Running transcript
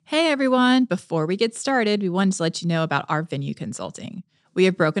everyone. Before we get started, we wanted to let you know about our venue consulting. We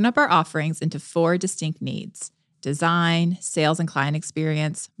have broken up our offerings into 4 distinct needs: design, sales and client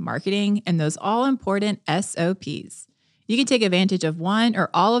experience, marketing, and those all-important SOPs. You can take advantage of one or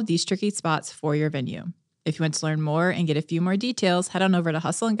all of these tricky spots for your venue. If you want to learn more and get a few more details, head on over to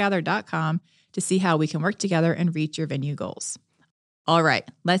hustleandgather.com to see how we can work together and reach your venue goals. All right,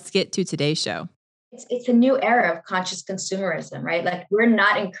 let's get to today's show. It's a new era of conscious consumerism, right? Like, we're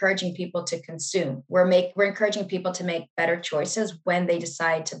not encouraging people to consume. We're encouraging people to make better choices when they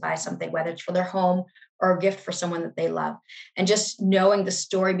decide to buy something, whether it's for their home or a gift for someone that they love. And just knowing the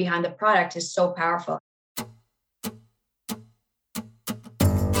story behind the product is so powerful.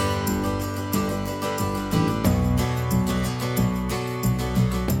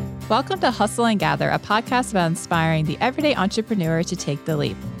 Welcome to Hustle and Gather, a podcast about inspiring the everyday entrepreneur to take the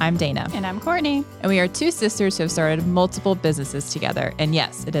leap. I'm Dana. And I'm Courtney. And we are 2 sisters who have started multiple businesses together. And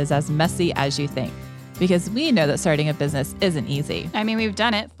yes, it is as messy as you think, because we know that starting a business isn't easy. I mean, we've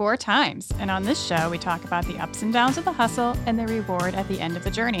done it 4 times. And on this show, we talk about the ups and downs of the hustle and the reward at the end of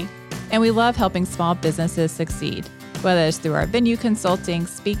the journey. And we love helping small businesses succeed. Whether it's through our venue consulting,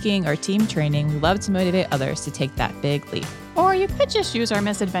 speaking, or team training, we love to motivate others to take that big leap. Or you could just use our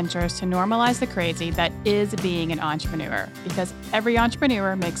misadventures to normalize the crazy that is being an entrepreneur, because every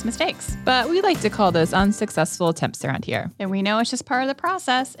entrepreneur makes mistakes. But we like to call those unsuccessful attempts around here. And we know it's just part of the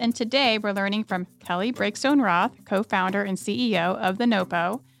process. And today we're learning from Kelly Breakstone Roth, co-founder and CEO of the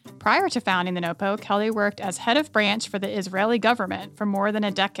NOPO. Prior to founding the NOPO, Kelly worked as head of branch for the Israeli government for more than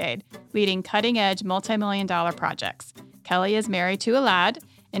a decade, leading cutting-edge multi-million-dollar projects. Kelly is married to Elad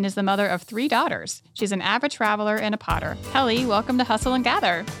and is the mother of 3 daughters. She's an avid traveler and a potter. Kelly, welcome to Hustle and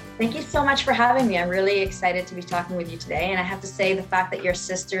Gather. Thank you so much for having me. I'm really excited to be talking with you today. And I have to say, the fact that you're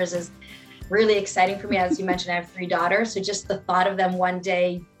sisters is really exciting for me. As you mentioned, I have 3 daughters. So just the thought of them one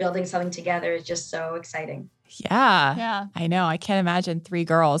day building something together is just so exciting. Yeah. I know. I can't imagine 3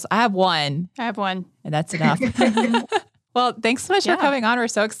 girls. I have 1. And that's enough. Well, thanks so much for coming on. We're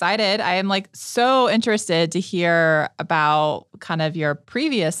so excited. I am so interested to hear about kind of your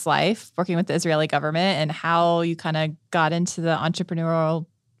previous life working with the Israeli government and how you kind of got into the entrepreneurial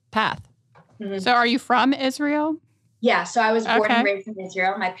path. Mm-hmm. So are you from Israel? Yeah. So I was born and raised in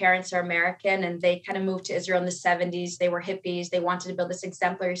Israel. My parents are American, and they kind of moved to Israel in the 70s. They were hippies. They wanted to build this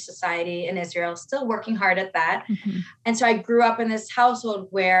exemplary society in Israel, still working hard at that. Mm-hmm. And so I grew up in this household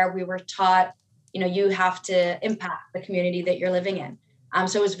where we were taught, you have to impact the community that you're living in.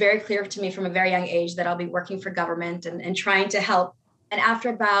 So it was very clear to me from a very young age that I'll be working for government and trying to help. And after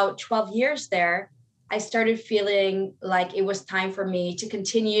about 12 years there, I started feeling like it was time for me to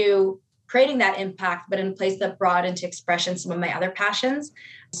continue creating that impact, but in a place that brought into expression some of my other passions.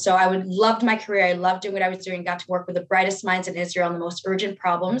 So I loved my career. I loved doing what I was doing, got to work with the brightest minds in Israel on the most urgent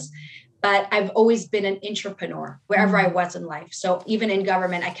problems. But I've always been an entrepreneur wherever I was in life. So even in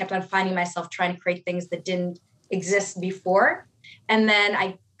government, I kept on finding myself trying to create things that didn't exist before. And then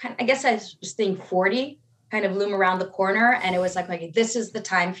I guess I was seeing 40 kind of loom around the corner. And it was like, this is the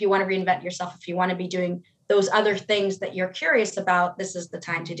time. If you want to reinvent yourself, if you want to be doing those other things that you're curious about, this is the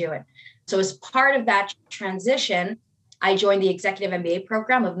time to do it. So as part of that transition, I joined the executive MBA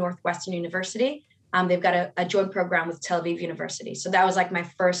program of Northwestern University. They've got a joint program with Tel Aviv University. So that was like my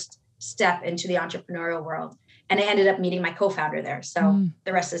first step into the entrepreneurial world. And I ended up meeting my co-founder there. So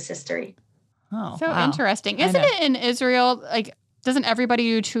the rest is history. Oh, so wow. Interesting. Isn't it in Israel, doesn't everybody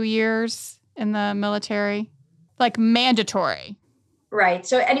do 2 years in the military? Mandatory. Right.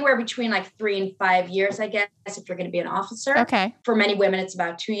 So anywhere between 3 and 5 years, I guess, if you're going to be an officer. Okay. For many women, it's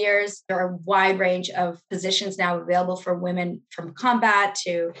about 2 years. There are a wide range of positions now available for women, from combat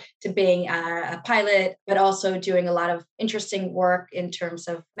to being a pilot, but also doing a lot of interesting work in terms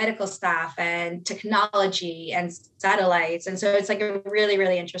of medical staff and technology and satellites. And so it's a really,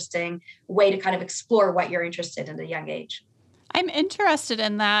 really interesting way to kind of explore what you're interested in at a young age. I'm interested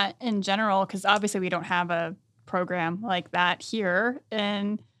in that in general, because obviously we don't have a program like that here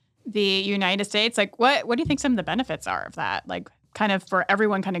in the United States. What do you think some of the benefits are of that? Kind of for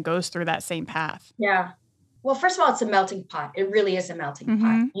everyone kind of goes through that same path. Yeah. Well, first of all, it's a melting pot. It really is a melting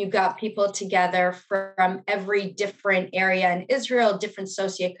pot. You've got people together from every different area in Israel, different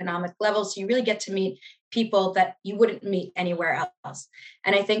socioeconomic levels. So you really get to meet people that you wouldn't meet anywhere else.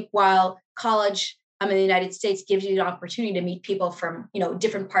 And I think while college in the United States gives you the opportunity to meet people from,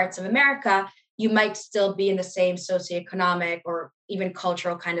 different parts of America, you might still be in the same socioeconomic or even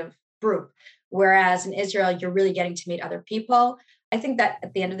cultural kind of group. Whereas in Israel, you're really getting to meet other people. I think that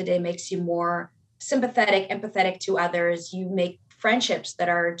at the end of the day makes you more sympathetic, empathetic to others. You make friendships that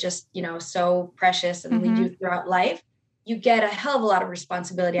are just, so precious and lead you throughout life. you get a hell of a lot of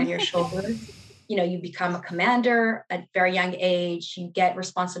responsibility on your shoulders. You become a commander at a very young age. You get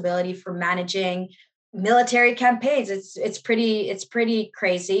responsibility for managing military campaigns. It's pretty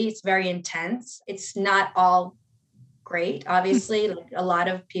crazy. It's very intense. It's not all great, obviously. Like, a lot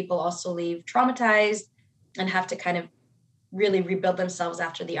of people also leave traumatized and have to kind of really rebuild themselves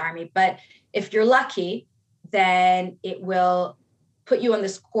after the army. But if you're lucky, then it will put you on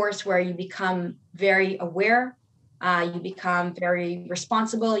this course where you become very aware, you become very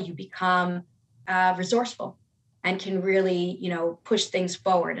responsible, you become resourceful, and can really, push things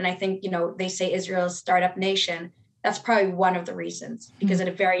forward. And I think, they say Israel's startup nation. That's probably one of the reasons, because at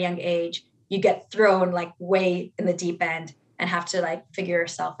a very young age, you get thrown like way in the deep end and have to like figure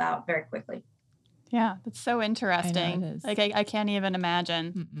yourself out very quickly. Yeah, that's so interesting. It is. Like, I can't even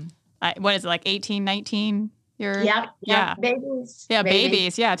imagine. What is it, like 18, 19? Yeah. Babies. Yeah,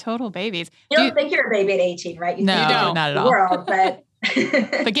 babies. Yeah, total babies. You don't think you're a baby at 18, right? You no, think not at all. World, but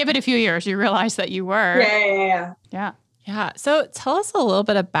but give it a few years, you realize that you were. Yeah. So tell us a little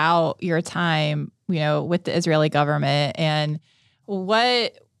bit about your time, with the Israeli government, and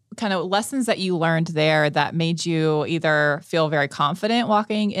what kind of lessons that you learned there that made you either feel very confident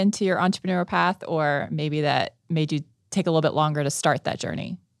walking into your entrepreneurial path, or maybe that made you take a little bit longer to start that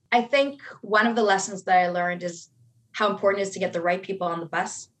journey? I think one of the lessons that I learned is how important it is to get the right people on the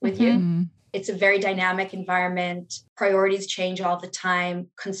bus with you. It's a very dynamic environment. Priorities change all the time.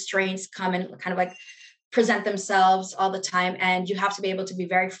 Constraints come and kind of like present themselves all the time. And you have to be able to be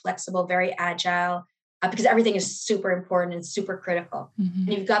very flexible, very agile, because everything is super important and super critical.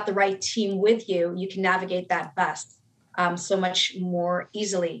 And you've got the right team with you, you can navigate that bus so much more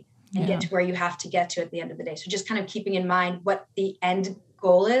easily and get to where you have to get to at the end of the day. So just kind of keeping in mind what the end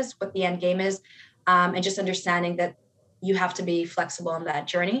goal is, what the end game is, and just understanding that you have to be flexible in that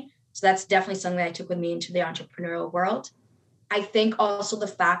journey. So that's definitely something that I took with me into the entrepreneurial world. I think also the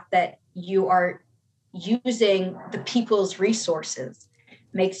fact that you are using the people's resources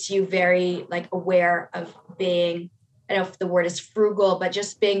makes you very like aware of being, I don't know if the word is frugal, but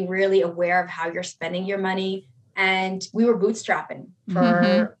just being really aware of how you're spending your money. And we were bootstrapping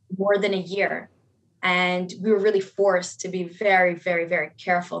for more than a year. And we were really forced to be very, very, very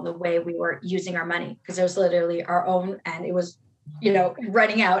careful in the way we were using our money, because it was literally our own and it was,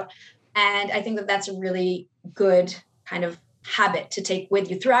 running out. And I think that that's a really good kind of habit to take with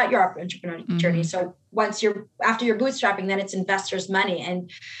you throughout your entrepreneurial journey. So after you're bootstrapping, then it's investors' money.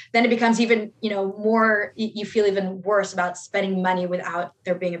 And then it becomes even, more, you feel even worse about spending money without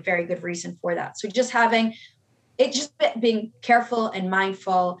there being a very good reason for that. So just being careful and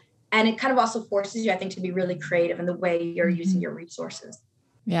mindful. And it kind of also forces you, I think, to be really creative in the way you're using your resources.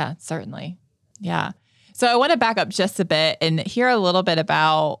 Yeah, certainly. Yeah. So I want to back up just a bit and hear a little bit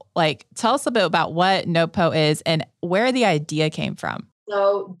about, tell us a bit about what NOPO is and where the idea came from.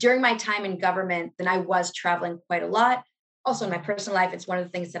 So during my time in government, then I was traveling quite a lot. Also in my personal life, it's one of the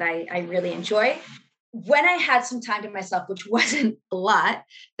things that I really enjoy. When I had some time to myself, which wasn't a lot,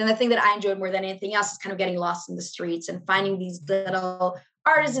 then the thing that I enjoyed more than anything else is kind of getting lost in the streets and finding these little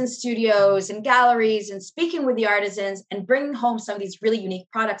artisan studios and galleries and speaking with the artisans and bringing home some of these really unique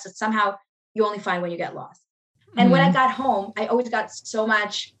products that somehow you only find when you get lost. And when I got home, I always got so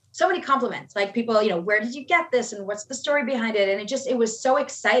many compliments, like people, where did you get this? And what's the story behind it? And it was so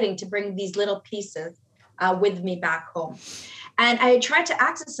exciting to bring these little pieces with me back home. And I tried to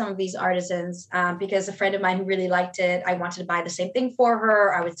access some of these artisans because a friend of mine who really liked it, I wanted to buy the same thing for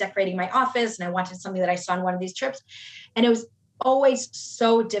her. I was decorating my office and I wanted something that I saw on one of these trips. And it was always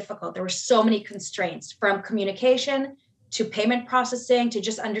so difficult. There were so many constraints, from communication to payment processing to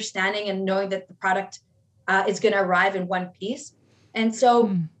just understanding and knowing that the product is going to arrive in one piece. And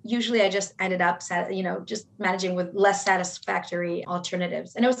so usually I just ended up, just managing with less satisfactory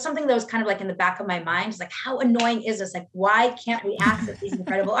alternatives. And it was something that was kind of like in the back of my mind. It's like, how annoying is this? Like, why can't we access these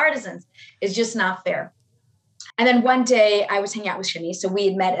incredible artisans? It's just not fair. And then one day I was hanging out with Shanice. So we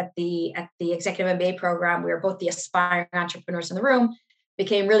had met at the Executive MBA program. We were both the aspiring entrepreneurs in the room,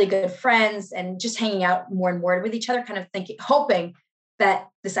 became really good friends, and just hanging out more and more with each other, kind of hoping that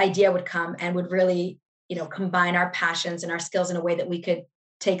this idea would come and would really, combine our passions and our skills in a way that we could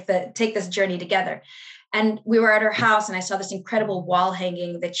take this journey together. And we were at her house and I saw this incredible wall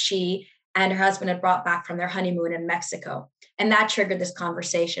hanging that she and her husband had brought back from their honeymoon in Mexico. And that triggered this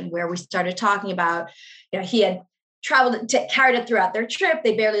conversation where we started talking about, he had traveled, carried it throughout their trip.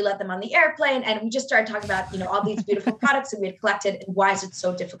 They barely let them on the airplane. And we just started talking about, all these beautiful products that we had collected and why is it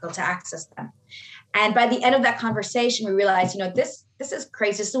so difficult to access them. And by the end of that conversation, we realized, this is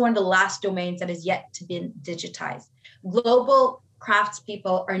crazy. This is one of the last domains that is yet to be digitized. Global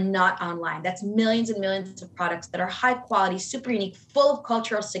craftspeople are not online. That's millions and millions of products that are high quality, super unique, full of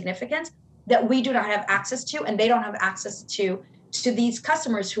cultural significance that we do not have access to, and they don't have access to these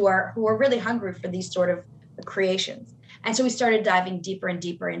customers who are really hungry for these sort of creations. And so we started diving deeper and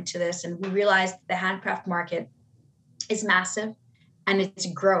deeper into this, and we realized the handcraft market is massive and it's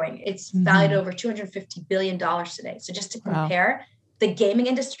growing. It's valued at over $250 billion today. So just to compare, the gaming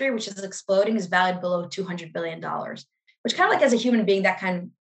industry, which is exploding, is valued below $200 billion, which kind of like as a human being, that kind of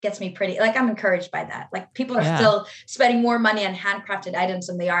gets me pretty, like I'm encouraged by that. Like people are still spending more money on handcrafted items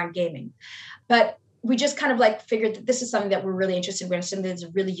than they are in gaming. But we just kind of like figured that this is something that we're really interested in. We're interested in there's a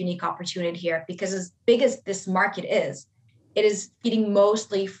really unique opportunity here, because as big as this market is, it is feeding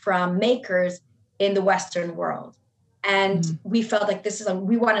mostly from makers in the Western world. And we felt like this is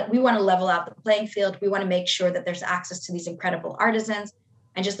we want to level out the playing field. We want to make sure that there's access to these incredible artisans,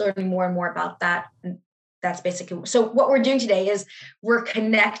 and just learning more and more about that. And that's basically, so what we're doing today is we're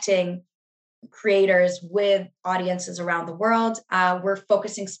connecting creators with audiences around the world. We're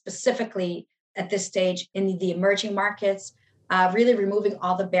focusing specifically at this stage in the emerging markets, really removing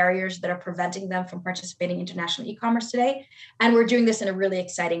all the barriers that are preventing them from participating in international e-commerce today. And we're doing this in a really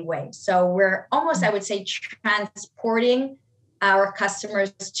exciting way. So we're almost, I would say, transporting our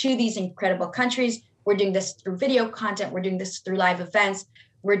customers to these incredible countries. We're doing this through video content. We're doing this through live events.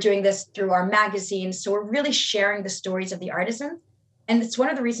 We're doing this through our magazines. So we're really sharing the stories of the artisans. And it's one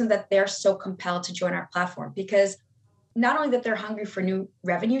of the reasons that they're so compelled to join our platform, because not only that they're hungry for new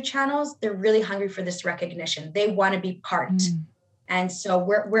revenue channels, they're really hungry for this recognition. They want to be part. And so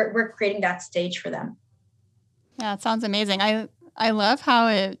we're creating that stage for them. Yeah, it sounds amazing. I love how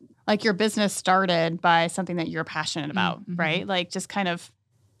it, like, your business started by something that you're passionate about, right? Like just kind of,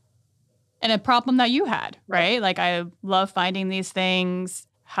 and a problem that you had, right? Like, I love finding these things.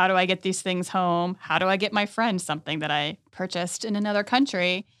 How do I get these things home? How do I get my friend something that I purchased in another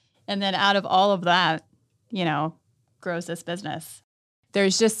country? And then out of all of that, you know, grows this business.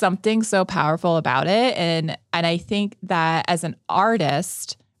 There's just something so powerful about it. And I think that as an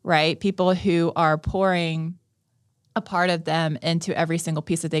artist, right, people who are pouring a part of them into every single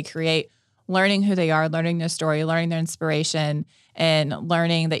piece that they create, learning who they are, learning their story, learning their inspiration, and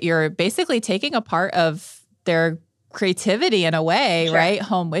learning that you're basically taking a part of their creativity in a way, right,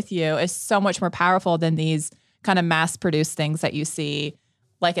 home with you, is so much more powerful than these kind of mass-produced things that you see,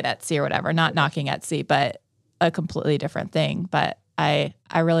 like at Etsy or whatever. Not knocking Etsy, but a completely different thing. But I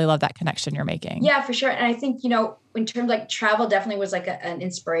really love that connection you're making. Yeah, for sure. And I think, you know, in terms of like travel definitely was like an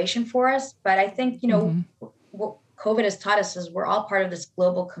inspiration for us. But I think, you know, what COVID has taught us is we're all part of this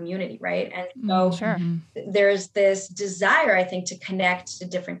global community, right? And so there's this desire, I think, to connect to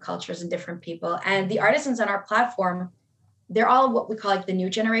different cultures and different people. And the artisans on our platform, they're all what we call like the new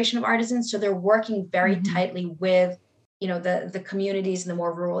generation of artisans. So they're working very tightly with, you know, the communities in the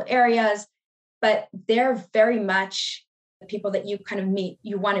more rural areas, but they're very much the people that you kind of meet,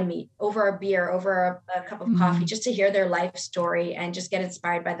 you want to meet over a beer, over a cup of coffee, just to hear their life story and just get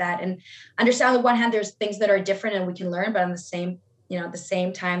inspired by that. And understand, on the one hand, there's things that are different and we can learn, but on the same, you know, at the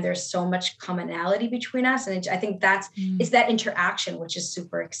same time, there's so much commonality between us. And I think that's, it's that interaction, which is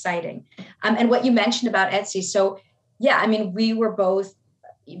super exciting. And what you mentioned about Etsy. So yeah, I mean, we were both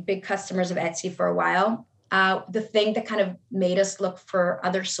big customers of Etsy for a while. The thing that kind of made us look for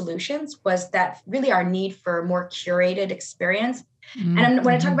other solutions was that really our need for a more curated experience. And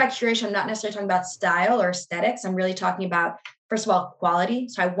when I talk about curation, I'm not necessarily talking about style or aesthetics. I'm really talking about, first of all, quality.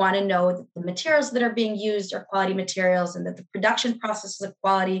 So I want to know that the materials that are being used are quality materials and that the production process is of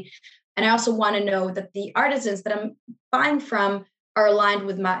quality. And I also want to know that the artisans that I'm buying from are aligned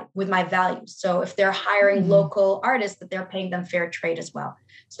with my values. So if they're hiring local artists, that they're paying them fair trade as well.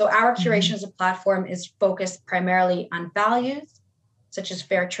 So our curation as a platform is focused primarily on values, such as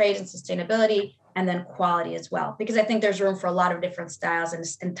fair trade and sustainability, and then quality as well, because I think there's room for a lot of different styles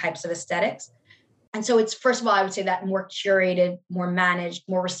and types of aesthetics. And so it's, first of all, I would say that more curated, more managed,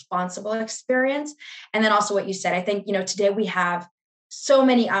 more responsible experience. And then also what you said, I think, you know, today we have so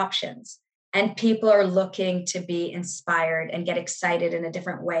many options and people are looking to be inspired and get excited in a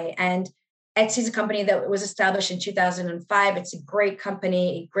different way. And Etsy is a company that was established in 2005. It's a great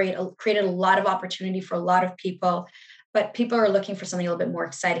company, created a lot of opportunity for a lot of people, but people are looking for something a little bit more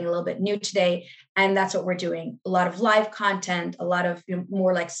exciting, a little bit new today. And that's what we're doing. A lot of live content, a lot of, you know,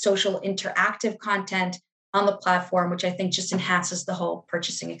 more like social interactive content on the platform, which I think just enhances the whole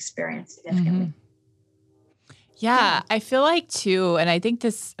purchasing experience significantly. Yeah, I feel like too, and I think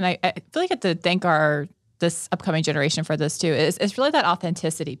this, and I feel like I have to thank this upcoming generation for this too, is really that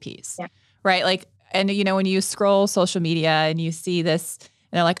authenticity piece, right? Like, and you know, when you scroll social media and you see this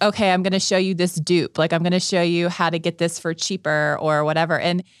And they're like, okay, I'm going to show you this dupe. Like, I'm going to show you how to get this for cheaper or whatever.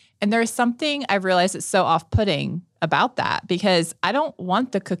 And there's something I've realized it's so off-putting about that, because I don't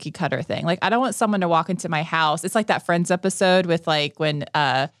want the cookie cutter thing. Like, I don't want someone to walk into my house. It's like that Friends episode with like when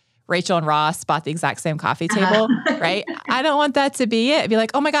Rachel and Ross bought the exact same coffee table, right? I don't want that to be it. Be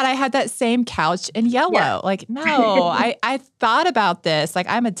like, oh my God, I had that same couch in yellow. Yeah. Like, no, I thought about this. Like,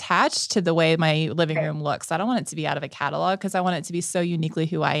 I'm attached to the way my living room looks. I don't want it to be out of a catalog, because I want it to be so uniquely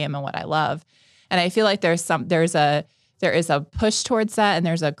who I am and what I love. And I feel like there is a push towards that, and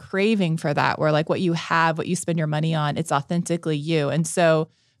there's a craving for that, where like what you have, what you spend your money on, it's authentically you. And so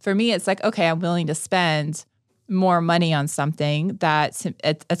for me, it's like, okay, I'm willing to spend more money on something that's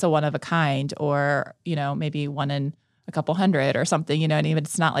it's a one of a kind, or, you know, maybe one in a couple hundred or something, you know, and even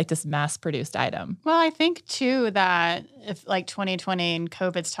it's not like this mass produced item. Well, I think too that if like 2020 and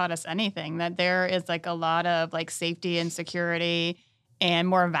COVID's taught us anything, that there is like a lot of like safety and security and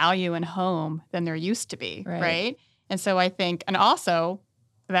more value in home than there used to be, right? And so I think, and also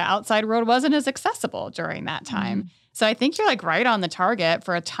the outside world wasn't as accessible during that time. Mm-hmm. So I think you're like right on the target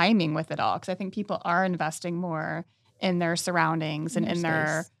for a timing with it all, because I think people are investing more in their surroundings and in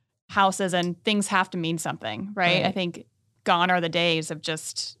their houses, and things have to mean something, right? I think gone are the days of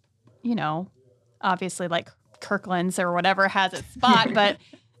just, you know, obviously like Kirkland's or whatever has its spot, but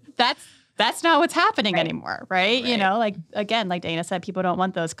that's not what's happening anymore, right? You know, like, again, like Dana said, people don't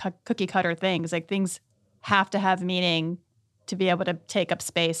want those cookie cutter things. Like, things have to have meaning to be able to take up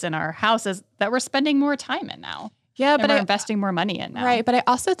space in our houses that we're spending more time in now. Yeah, but we're investing more money in now. Right. But I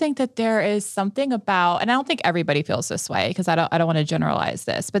also think that there is something about, and I don't think everybody feels this way, because I don't want to generalize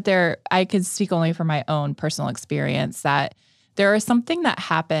this, but I can speak only from my own personal experience, that there is something that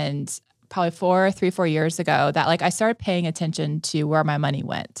happened probably 4 years ago that like I started paying attention to where my money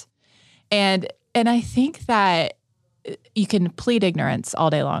went. And I think that you can plead ignorance all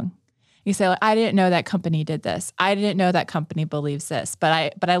day long. You say, like, I didn't know that company did this. I didn't know that company believes this,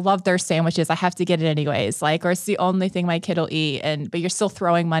 but I love their sandwiches. I have to get it anyways. Like, or it's the only thing my kid will eat. But you're still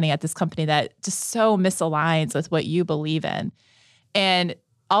throwing money at this company that just so misaligns with what you believe in. And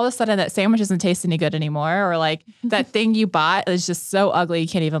all of a sudden that sandwich doesn't taste any good anymore. Or like that thing you bought is just so ugly, you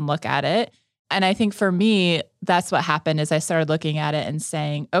can't even look at it. And I think for me, that's what happened, is I started looking at it and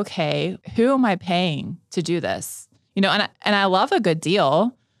saying, okay, who am I paying to do this? You know, and I love a good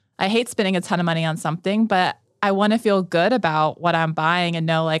deal. I hate spending a ton of money on something, but I want to feel good about what I'm buying and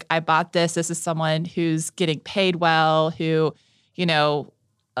know, like, I bought this. This is someone who's getting paid well, who, you know,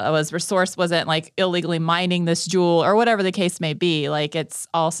 wasn't like illegally mining this jewel or whatever the case may be. Like, it's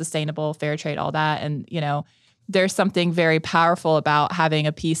all sustainable, fair trade, all that. And, you know, there's something very powerful about having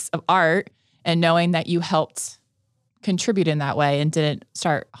a piece of art and knowing that you helped contribute in that way and didn't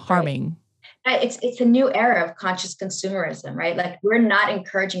start harming. It's a new era of conscious consumerism, right? Like, we're not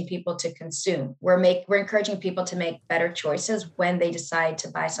encouraging people to consume. We're encouraging people to make better choices when they decide to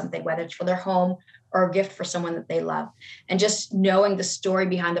buy something, whether it's for their home or a gift for someone that they love. And just knowing the story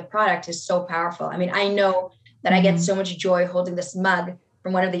behind the product is so powerful. I mean, I know that I get so much joy holding this mug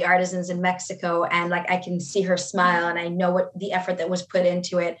from one of the artisans in Mexico, and like, I can see her smile, and I know what the effort that was put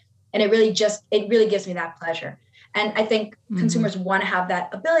into it. And it really gives me that pleasure. And I think consumers want to have that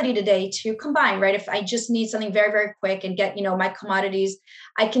ability today to combine, right? If I just need something very, very quick and get, you know, my commodities,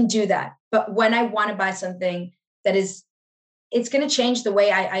 I can do that. But when I want to buy something that it's going to change the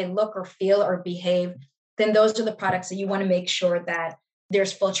way I look or feel or behave, then those are the products that you want to make sure that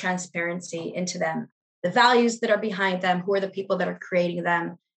there's full transparency into them, the values that are behind them, who are the people that are creating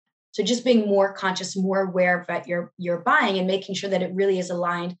them. So just being more conscious, more aware of what you're buying, and making sure that it really is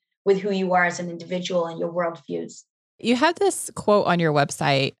aligned with who you are as an individual and your worldviews. You have this quote on your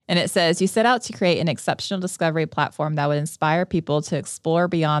website, and it says, you set out to create an exceptional discovery platform that would inspire people to explore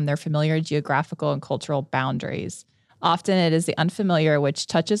beyond their familiar geographical and cultural boundaries. Often it is the unfamiliar which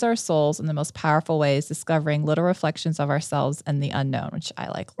touches our souls in the most powerful ways, discovering little reflections of ourselves and the unknown, which I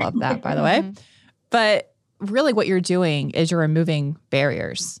love that, by the way. But really what you're doing is you're removing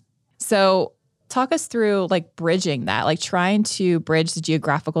barriers. So talk us through like bridging that, like trying to bridge the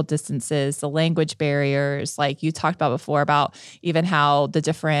geographical distances, the language barriers, like you talked about before, about even how the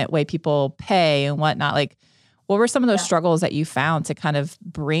different way people pay and whatnot. Like, what were some of those struggles that you found to kind of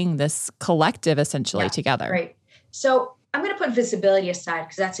bring this collective essentially together? Right. So I'm going to put visibility aside,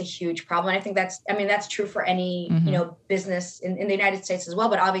 because that's a huge problem. And I think that's true for any, you know, business in the United States as well.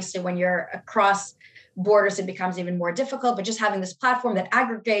 But obviously when you're across borders, it becomes even more difficult. But just having this platform that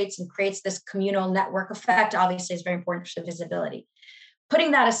aggregates and creates this communal network effect obviously is very important for visibility.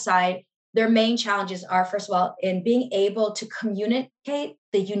 Putting that aside, their main challenges are, first of all, in being able to communicate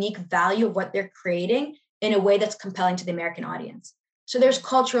the unique value of what they're creating in a way that's compelling to the American audience. So there's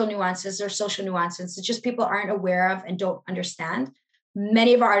cultural nuances, there's social nuances that just people aren't aware of and don't understand.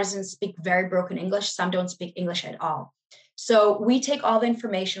 Many of our artisans speak very broken English. Some don't speak English at all. So we take all the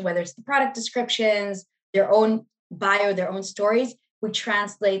information, whether it's the product descriptions, their own bio, their own stories, we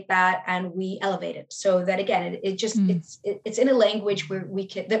translate that and we elevate it so that again, it's in a language where we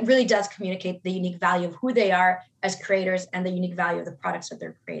can, that really does communicate the unique value of who they are as creators and the unique value of the products that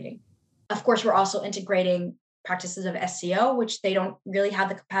they're creating. Of course, we're also integrating practices of SEO, which they don't really have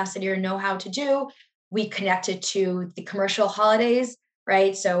the capacity or know how to do. We connect it to the commercial holidays,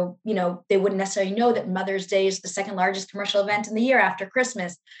 right? So, they wouldn't necessarily know that Mother's Day is the second largest commercial event in the year after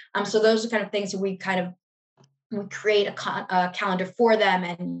Christmas. So those are kind of things that we create a calendar for them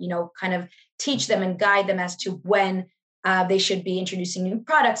and, kind of teach them and guide them as to when they should be introducing new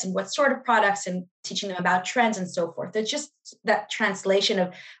products and what sort of products and teaching them about trends and so forth. It's just that translation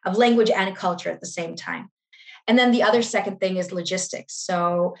of language and culture at the same time. And then the other second thing is logistics.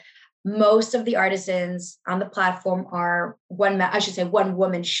 So most of the artisans on the platform are one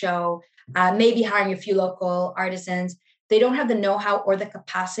woman show, maybe hiring a few local artisans. They don't have the know-how or the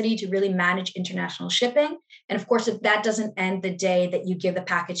capacity to really manage international shipping. And of course, that doesn't end the day that you give the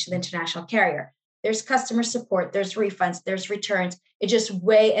package to the international carrier. There's customer support, there's refunds, there's returns. It's just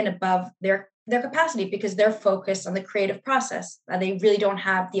way and above their capacity because they're focused on the creative process. They really don't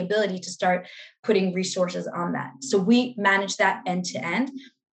have the ability to start putting resources on that. So we manage that end to end.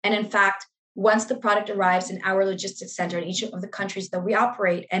 And in fact, once the product arrives in our logistics center in each of the countries that we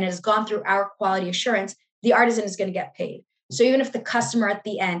operate and it has gone through our quality assurance, the artisan is going to get paid. So even if the customer at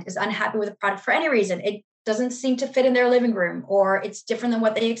the end is unhappy with the product for any reason, it doesn't seem to fit in their living room or it's different than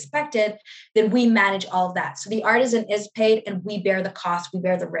what they expected, then we manage all of that. So the artisan is paid and we bear the cost, we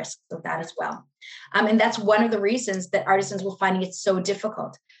bear the risk of that as well. And that's one of the reasons that artisans were finding it so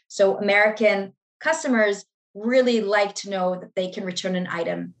difficult. So American customers really like to know that they can return an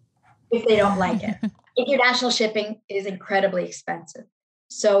item if they don't like it. International shipping is incredibly expensive.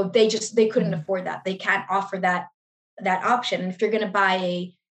 So they couldn't afford that. They can't offer that option. And if you're going to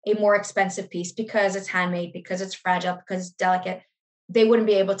buy a more expensive piece because it's handmade, because it's fragile, because it's delicate, they wouldn't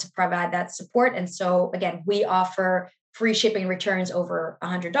be able to provide that support. And so again, we offer free shipping returns over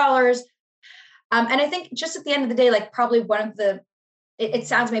 $100. And I think just at the end of the day, like probably one of it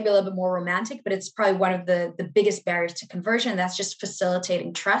sounds maybe a little bit more romantic, but it's probably one of the biggest barriers to conversion. That's just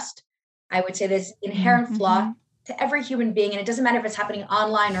facilitating trust. I would say there's inherent flaw to every human being. And it doesn't matter if it's happening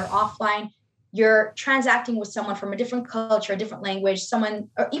online or offline. You're transacting with someone from a different culture, a different language, someone,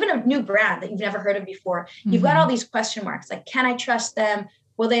 or even a new brand that you've never heard of before. You've got all these question marks, like, can I trust them?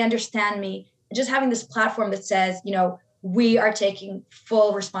 Will they understand me? And just having this platform that says, we are taking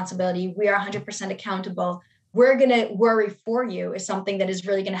full responsibility. We are 100% accountable. We're going to worry for you is something that is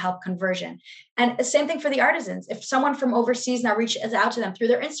really going to help conversion. And the same thing for the artisans. If someone from overseas now reaches out to them through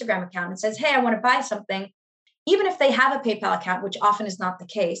their Instagram account and says, hey, I want to buy something, even if they have a PayPal account, which often is not the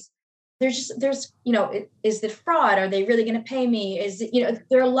case, there's, is it fraud? Are they really going to pay me?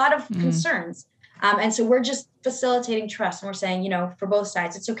 There are a lot of concerns. And so we're just facilitating trust. And we're saying, for both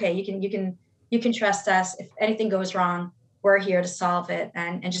sides, it's okay. You can trust us. If anything goes wrong, we're here to solve it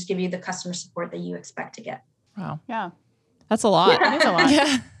and just give you the customer support that you expect to get. Wow. Yeah. That's a lot. Yeah. It is a lot.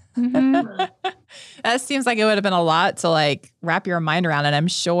 Yeah. Mm-hmm. That seems like it would have been a lot to wrap your mind around. And I'm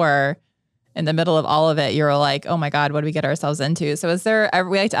sure in the middle of all of it, you were like, oh my God, what did we get ourselves into? So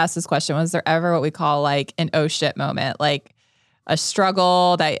we like to ask this question, was there ever what we call an oh shit moment, like a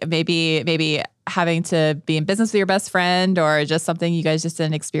struggle that maybe having to be in business with your best friend or just something you guys just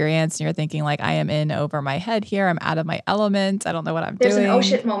didn't experience and you're thinking I am in over my head here. I'm out of my element. I don't know what I'm doing. There's an oh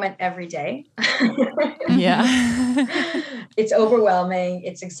shit moment every day. Yeah. It's overwhelming.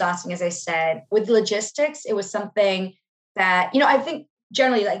 It's exhausting. As I said, with logistics, it was something that, I think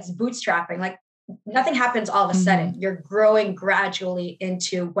generally it's bootstrapping, nothing happens all of a sudden. You're growing gradually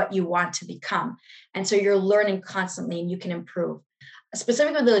into what you want to become. And so you're learning constantly and you can improve.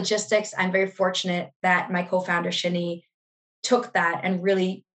 Specifically with the logistics, I'm very fortunate that my co-founder, Shani, took that and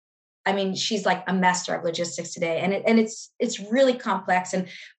really, she's like a master of logistics today. And it's really complex. And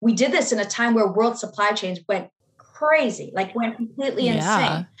we did this in a time where world supply chains went crazy, went completely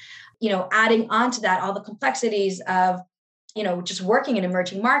insane. Adding on to that, all the complexities of, just working in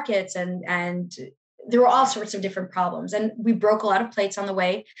emerging markets and there were all sorts of different problems. And we broke a lot of plates on the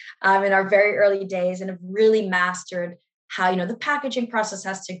way in our very early days and have really mastered how, the packaging process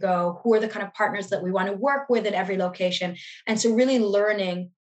has to go, who are the kind of partners that we want to work with at every location. And so really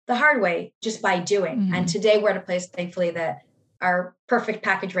learning the hard way just by doing. And today we're at a place, thankfully, that our perfect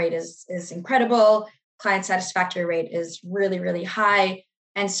package rate is incredible. Client satisfactory rate is really, really high.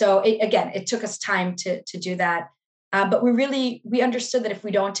 And so it took us time to do that. But we understood that if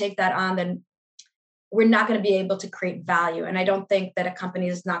we don't take that on, then we're not going to be able to create value. And I don't think that a company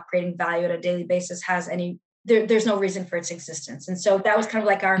that's not creating value at a daily basis has there's no reason for its existence. And so that was kind of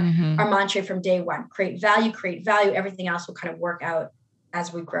like our mantra from day one: create value, everything else will kind of work out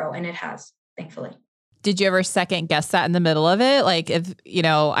as we grow. And it has, thankfully. Did you ever second guess that in the middle of it? Like, if,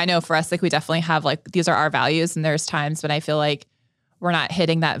 I know for us, like, we definitely have, like, these are our values. And there's times when I feel like we're not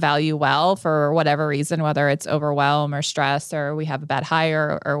hitting that value well for whatever reason, whether it's overwhelm or stress or we have a bad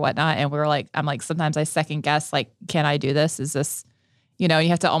hire or whatnot. And I'm like, sometimes I second guess, like, can I do this? Is this, you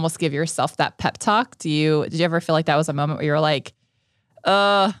have to almost give yourself that pep talk. Did you ever feel like that was a moment where you were like,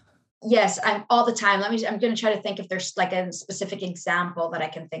 Yes, I'm all the time. I'm going to try to think if there's like a specific example that I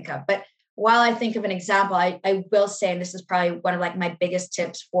can think of. But while I think of an example, I will say, and this is probably one of like my biggest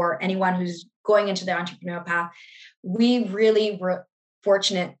tips for anyone who's going into the entrepreneurial path, we really were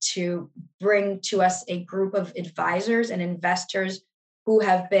fortunate to bring to us a group of advisors and investors who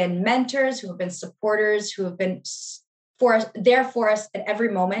have been mentors, who have been supporters, who have been there for us at every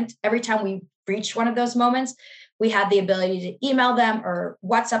moment. Every time we reached one of those moments, we had the ability to email them or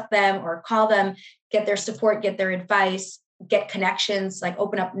WhatsApp them or call them, get their support, get their advice, get connections, like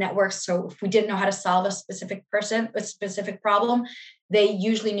open up networks. So if we didn't know how to solve a specific problem, they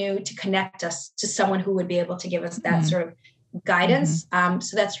usually knew to connect us to someone who would be able to give us that sort of guidance.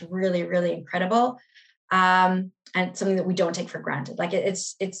 So that's really, really incredible. And something that we don't take for granted. Like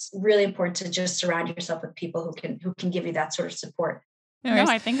it's really important to just surround yourself with people who can give you that sort of support. No,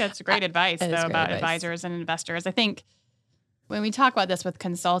 I think that's great advice, though, about advisors and investors. I think when we talk about this with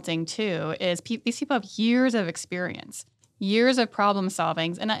consulting, too, is these people have years of experience, years of problem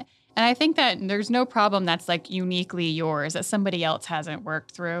solving. And I think that there's no problem that's like uniquely yours that somebody else hasn't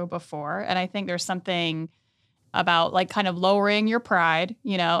worked through before. And I think there's something about like kind of lowering your pride,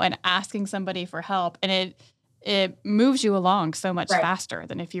 and asking somebody for help. And it moves you along so much faster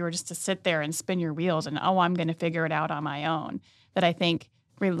than if you were just to sit there and spin your wheels and, I'm going to figure it out on my own. That I think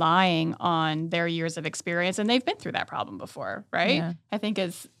relying on their years of experience, and they've been through that problem before, right? Yeah. I think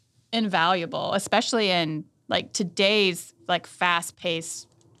is invaluable, especially in like today's like fast pace.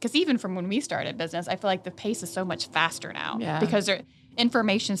 Because even from when we started business, I feel like the pace is so much faster now because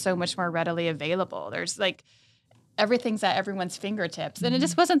information is so much more readily available. There's like everything's at everyone's fingertips. And it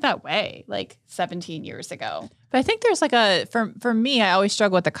just wasn't that way like 17 years ago. But I think there's like for me, I always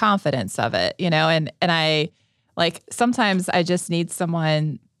struggle with the confidence of it, and I like sometimes I just need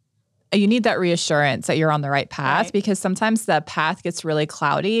someone, you need that reassurance that you're on the right path because sometimes the path gets really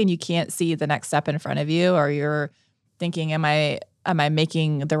cloudy and you can't see the next step in front of you, or you're thinking, am I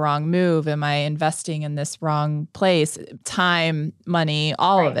making the wrong move? Am I investing in this wrong place? Time, money,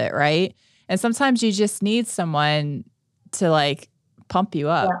 all of it, right? And sometimes you just need someone to like pump you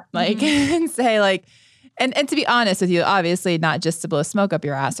up, and say like, and to be honest with you, obviously not just to blow smoke up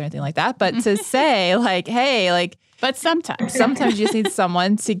your ass or anything like that, but to say like, hey, like, but sometimes you just need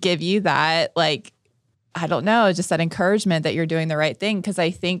someone to give you that, like, I don't know, just that encouragement that you're doing the right thing. Cause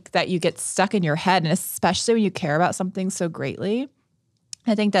I think that you get stuck in your head, and especially when you care about something so greatly.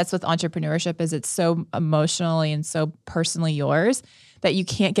 I think that's with entrepreneurship is it's so emotionally and so personally yours that you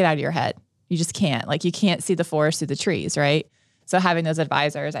can't get out of your head. You just can't. Like you can't see the forest through the trees, right? So having those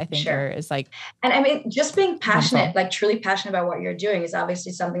advisors, I think, is like, and I mean, just being passionate, like truly passionate about what you're doing, is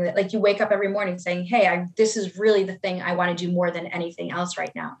obviously something that, like, you wake up every morning saying, "Hey, this is really the thing I want to do more than anything else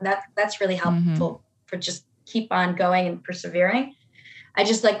right now." And that's really helpful for just keep on going and persevering. I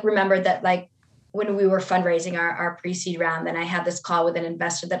just like remember that, like, when we were fundraising our pre-seed round, then I had this call with an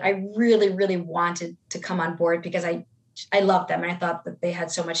investor that I really, really wanted to come on board because I loved them and I thought that they had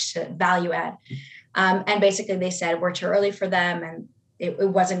so much value add. And basically they said we're too early for them and it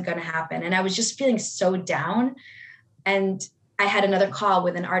wasn't going to happen. And I was just feeling so down. And I had another call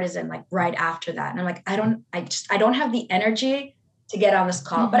with an artisan like right after that. And I'm like, I don't have the energy to get on this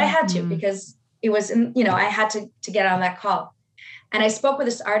call, but I had to because it was, I had to get on that call. And I spoke with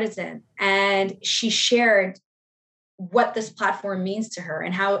this artisan and she shared what this platform means to her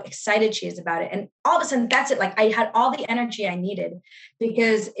and how excited she is about it. And all of a sudden that's it. Like I had all the energy I needed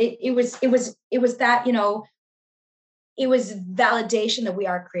because it was that, it was validation that we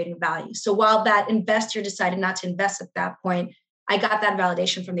are creating value. So while that investor decided not to invest at that point, I got that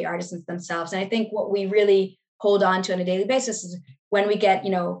validation from the artisans themselves. And I think what we really hold on to on a daily basis is when we get,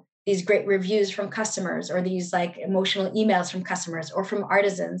 these great reviews from customers or these like emotional emails from customers or from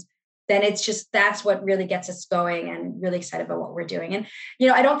artisans, then it's just, that's what really gets us going and really excited about what we're doing. And,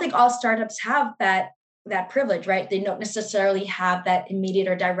 I don't think all startups have that privilege, right? They don't necessarily have that immediate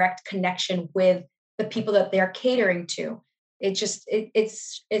or direct connection with the people that they're catering to.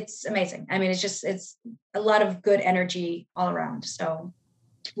 it's amazing. I mean, it's a lot of good energy all around. So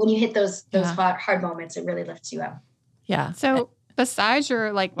when you hit those hard moments, it really lifts you up. Yeah. So besides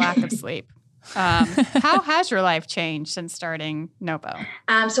your lack of sleep, how has your life changed since starting NOPO?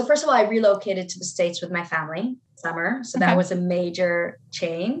 So first of all, I relocated to the States with my family summer. So that was a major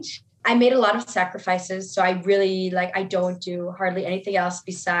change. I made a lot of sacrifices. So I really I don't do hardly anything else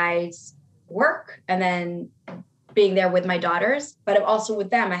besides work and then being there with my daughters, but also with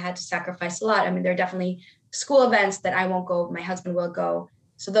them, I had to sacrifice a lot. I mean, there are definitely school events that I won't go, my husband will go.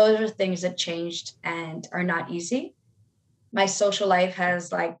 So those are things that changed and are not easy. My social life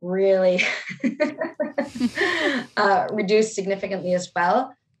has really reduced significantly as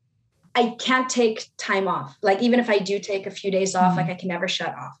well. I can't take time off. Even if I do take a few days off, I can never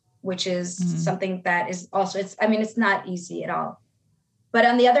shut off, which is something that is also, it's not easy at all. But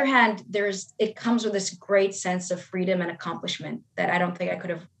on the other hand, it comes with this great sense of freedom and accomplishment that I don't think I could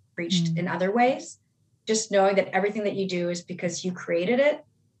have reached in other ways. Just knowing that everything that you do is because you created it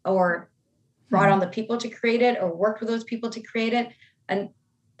or brought on the people to create it or worked with those people to create it. And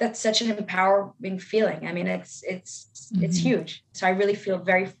that's such an empowering feeling. I mean, it's huge. So I really feel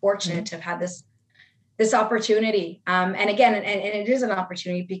very fortunate to have had this opportunity. And again, and it is an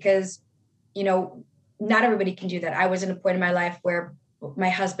opportunity because, not everybody can do that. I was in a point in my life where my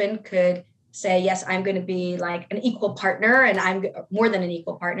husband could say, yes, I'm going to be an equal partner, and I'm more than an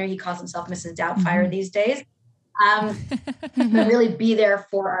equal partner. He calls himself Mrs. Doubtfire these days. Really be there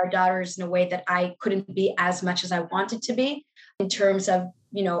for our daughters in a way that I couldn't be as much as I wanted to be in terms of,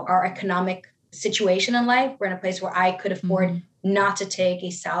 our economic situation in life. We're in a place where I could afford not to take a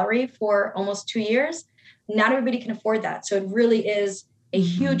salary for almost 2 years. Not everybody can afford that. So it really is a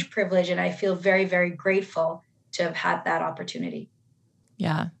huge privilege. And I feel very, very grateful to have had that opportunity.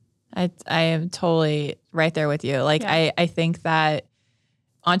 Yeah, I am totally right there with you. I think that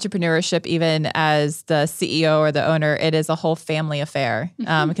entrepreneurship, even as the CEO or the owner, it is a whole family affair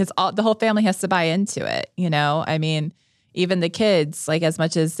because the whole family has to buy into it. I mean, even the kids, as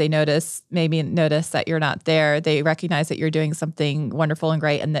much as they notice that you're not there, they recognize that you're doing something wonderful and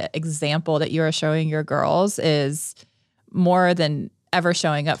great. And the example that you are showing your girls is more than ever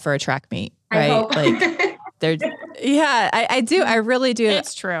showing up for a track meet, right? I do. I really do.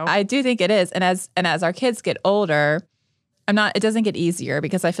 It's true. I do think it is. And as our kids get older, it doesn't get easier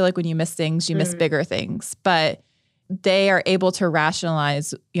because I feel like when you miss things, you miss bigger things, but they are able to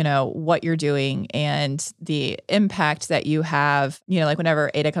rationalize, what you're doing and the impact that you have,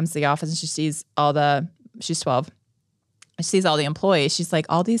 whenever Ada comes to the office and she's 12, she sees all the employees. She's like,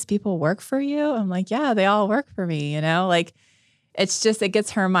 all these people work for you? I'm like, yeah, they all work for me, It's just, it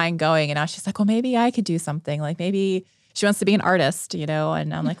gets her mind going. And now she's like, well, maybe I could do something. Maybe she wants to be an artist,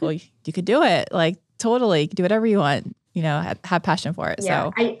 and I'm like, well, you could do it. Totally, you can do whatever you want, have passion for it.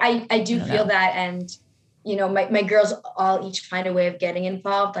 Yeah, so I do feel that. And, my girls all each find a way of getting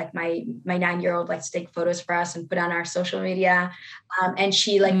involved. My 9-year-old likes to take photos for us and put on our social media. And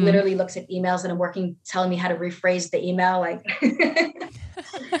she literally looks at emails and I'm telling me how to rephrase the email.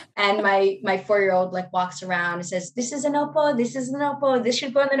 And my 4-year-old walks around and says, this is an NOPO, this is an NOPO, this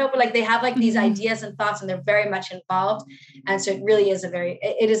should go in the NOPO. They have these ideas and thoughts and they're very much involved. And so it really is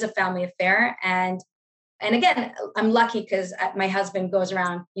it is a family affair. And again, I'm lucky because my husband goes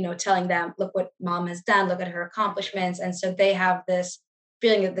around, telling them, look what mom has done, look at her accomplishments. And so they have this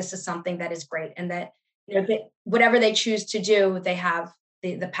feeling that this is something that is great and that, whatever they choose to do, they have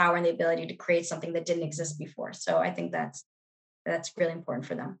the power and the ability to create something that didn't exist before. So I think that's really important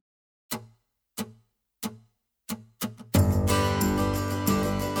for them.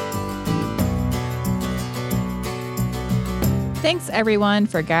 Thanks, everyone,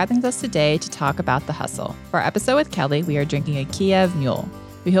 for gathering with us today to talk about the hustle. For our episode with Kelly, we are drinking a Kiev Mule.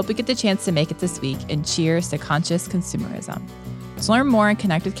 We hope we get the chance to make it this week, and cheers to conscious consumerism. To learn more and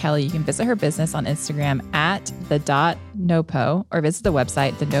connect with Kelly, you can visit her business on Instagram at @the.nopo or visit the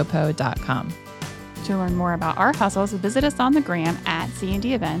website thenopo.com. To learn more about our hustles, visit us on the gram at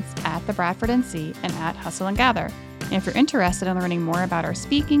C&D Events, at the Bradford NC, and at Hustle and Gather. And if you're interested in learning more about our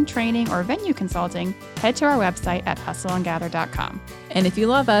speaking, training, or venue consulting, head to our website at hustleandgather.com. And if you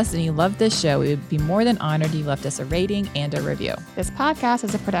love us and you love this show, we would be more than honored you left us a rating and a review. This podcast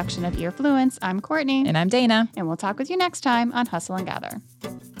is a production of Earfluence. I'm Courtney. And I'm Dana. And we'll talk with you next time on Hustle and Gather.